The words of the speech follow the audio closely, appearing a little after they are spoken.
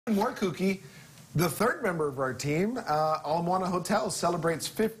More kooky, the third member of our team, Moana Hotel, celebrates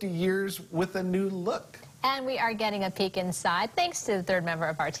 50 years with a new look. And we are getting a peek inside thanks to the third member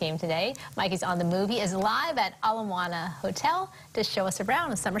of our team today. Mikey's on the Movie is live at Moana Hotel to show us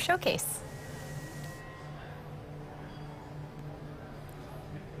around a summer showcase.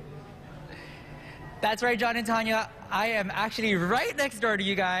 That's right, John and Tanya. I am actually right next door to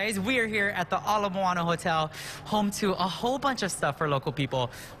you guys. We are here at the Moana Hotel, home to a whole bunch of stuff for local people.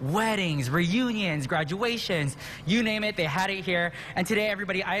 Weddings, reunions, graduations, you name it, they had it here. And today,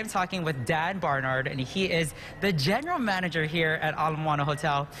 everybody, I am talking with Dan Barnard, and he is the general manager here at Moana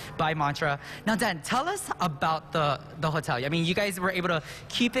Hotel by Mantra. Now, Dan, tell us about the hotel. I mean, you guys were able to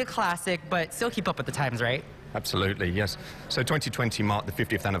keep it classic, but still keep up with the times, right? Absolutely, yes. So 2020 marked the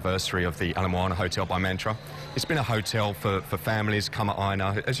 50th anniversary of the Moana Hotel by Mantra. It's been a hotel for families,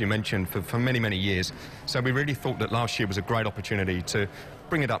 Aina, as you mentioned, for many, many years. So we really thought that last year was a great opportunity to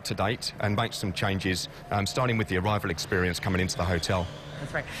bring it up to date and make some changes, starting with the arrival experience coming into the hotel.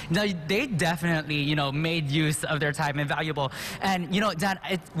 That's right. No, they definitely, made use of their time, invaluable. And, Dan,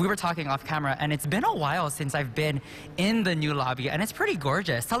 we were talking off camera, and it's been a while since I've been in the new lobby, and it's pretty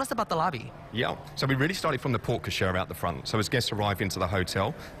gorgeous. Tell us about the lobby. Yeah, so we really started from the porte cochere out the front. So as guests arrive into the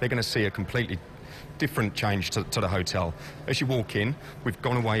hotel, they're going to see a completely different change to the hotel. As you walk in, we've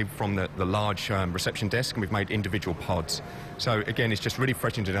gone away from the large reception desk and we've made individual pods. So again, it's just really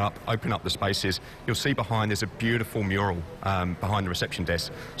freshened it up, open up the spaces. You'll see behind there's a beautiful mural behind the reception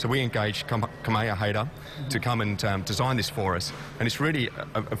desk. So we engaged Kamehameha to come and design this for us. And it's really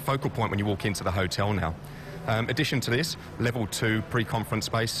a focal point when you walk into the hotel now. Addition to this, level 2 pre-conference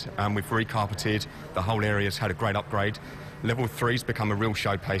space, we've recarpeted, the whole area's had a great upgrade. Level 3's become a real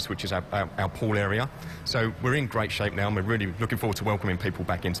showcase, which is our pool area. So we're in great shape now, and we're really looking forward to welcoming people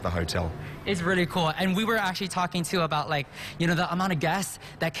back into the hotel. It's really cool. And we were actually talking too about the amount of guests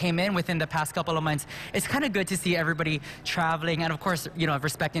that came in within the past couple of months. It's kind of good to see everybody traveling and, of course,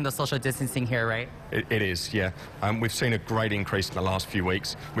 respecting the social distancing here, right? It is, yeah. We've seen a great increase in the last few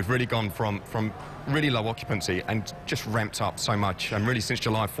weeks. We've really gone from really low occupancy and just ramped up so much. And really since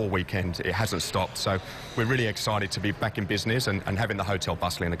July 4 weekend, it hasn't stopped. So we're really excited to be back in business and having the hotel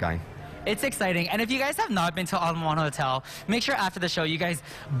bustling again. It's exciting. And if you guys have not been to Moana Hotel, make sure after the show you guys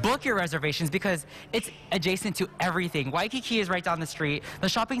book your reservations because it's adjacent to everything. Waikiki is right down the street. The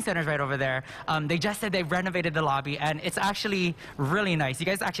shopping center is right over there. They just said they renovated the lobby, and it's actually really nice. You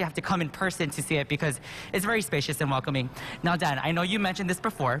guys actually have to come in person to see it because it's very spacious and welcoming. Now, Dan, I know you mentioned this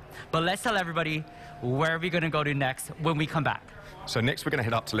before, but let's tell everybody where are we going to go to next when we come back. So next we're going to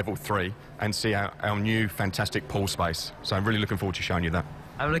head up to level 3 and see our new fantastic pool space. So I'm really looking forward to showing you that.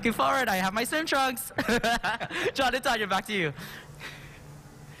 I'm looking forward. I have my swim trunks. John and Tanya, back to you.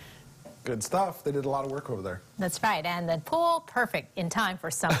 Good stuff. They did a lot of work over there. That's right. And the pool, perfect in time for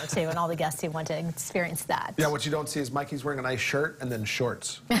summer, too, and all the guests who want to experience that. Yeah, what you don't see is Mikey's wearing a nice shirt and then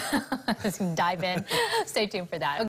shorts. Dive in. Stay tuned for that.